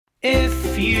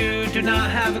If you do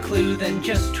not have a clue, then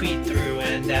just tweet through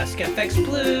and ask FX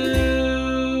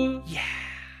Blue. Yeah.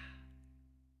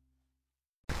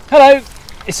 Hello,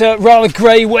 it's a rather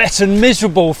grey, wet and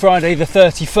miserable Friday the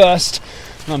 31st.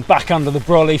 And I'm back under the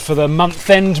brolly for the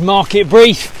month-end market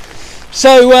brief.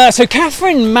 So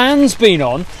Catherine Mann's been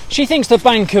on. She thinks the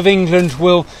Bank of England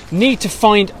will need to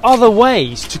find other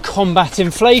ways to combat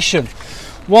inflation.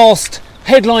 Whilst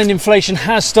headline inflation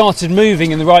has started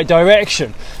moving in the right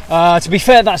direction, to be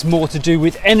fair, that's more to do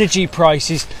with energy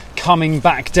prices coming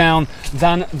back down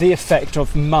than the effect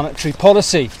of monetary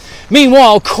policy.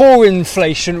 Meanwhile, core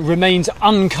inflation remains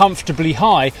uncomfortably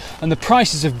high and the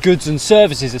prices of goods and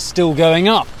services are still going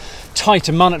up.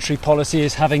 Tighter monetary policy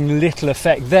is having little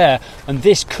effect there, and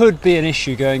this could be an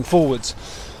issue going forwards.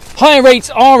 Higher rates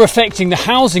are affecting the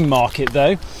housing market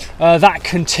though. That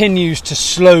continues to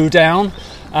slow down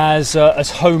as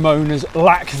homeowners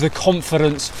lack the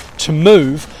confidence to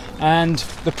move, and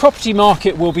the property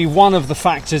market will be one of the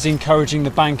factors encouraging the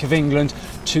Bank of England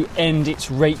to end its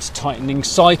rate tightening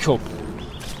cycle.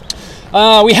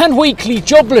 We had weekly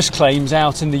jobless claims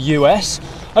out in the US.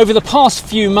 Over the past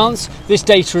few months, this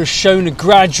data has shown a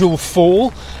gradual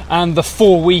fall, and the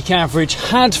 4-week average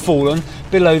had fallen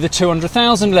below the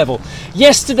 200,000 level.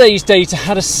 Yesterday's data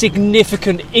had a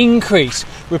significant increase,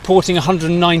 reporting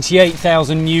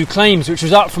 198,000 new claims, which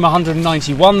was up from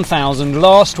 191,000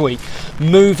 last week,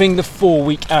 moving the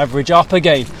 4-week average up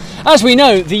again. As we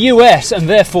know, the US, and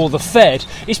therefore the Fed,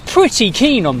 is pretty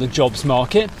keen on the jobs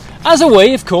market. As a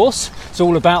way, of course, it's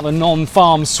all about the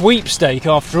non-farm sweepstake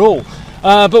after all.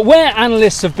 But where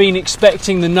analysts have been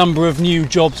expecting the number of new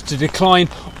jobs to decline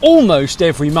almost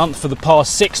every month for the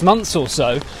past 6 months or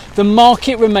so, the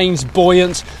market remains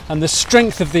buoyant, and the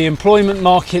strength of the employment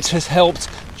market has helped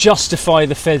justify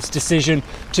the Fed's decision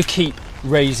to keep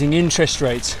raising interest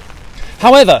rates.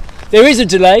 However, there is a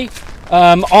delay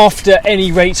after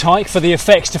any rate hike for the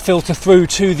effects to filter through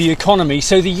to the economy,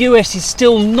 so the US is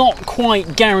still not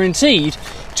quite guaranteed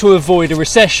to avoid a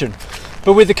recession.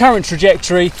 But with the current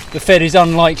trajectory, the Fed is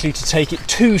unlikely to take it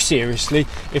too seriously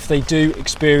if they do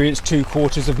experience 2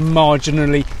 quarters of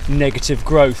marginally negative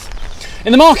growth.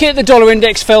 In the market, the dollar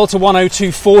index fell to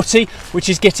 102.40, which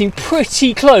is getting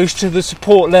pretty close to the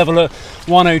support level at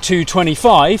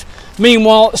 102.25.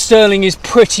 Meanwhile, sterling is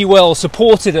pretty well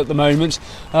supported at the moment,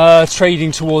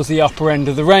 trading towards the upper end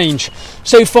of the range.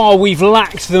 So far, we've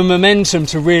lacked the momentum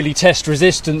to really test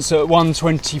resistance at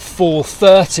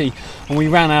 124.30, and we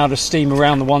ran out of steam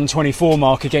around the 124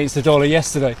 mark against the dollar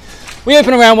yesterday. We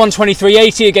open around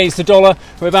 123.80 against the dollar.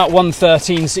 We're about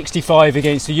 113.65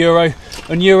 against the euro,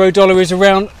 and euro dollar is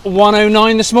around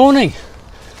 109 this morning.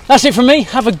 That's it from me.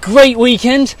 Have a great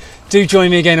weekend. Do join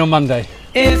me again on Monday.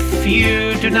 If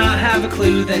you do not have a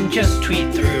clue, then just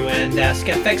tweet through and ask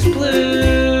FX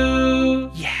Blue.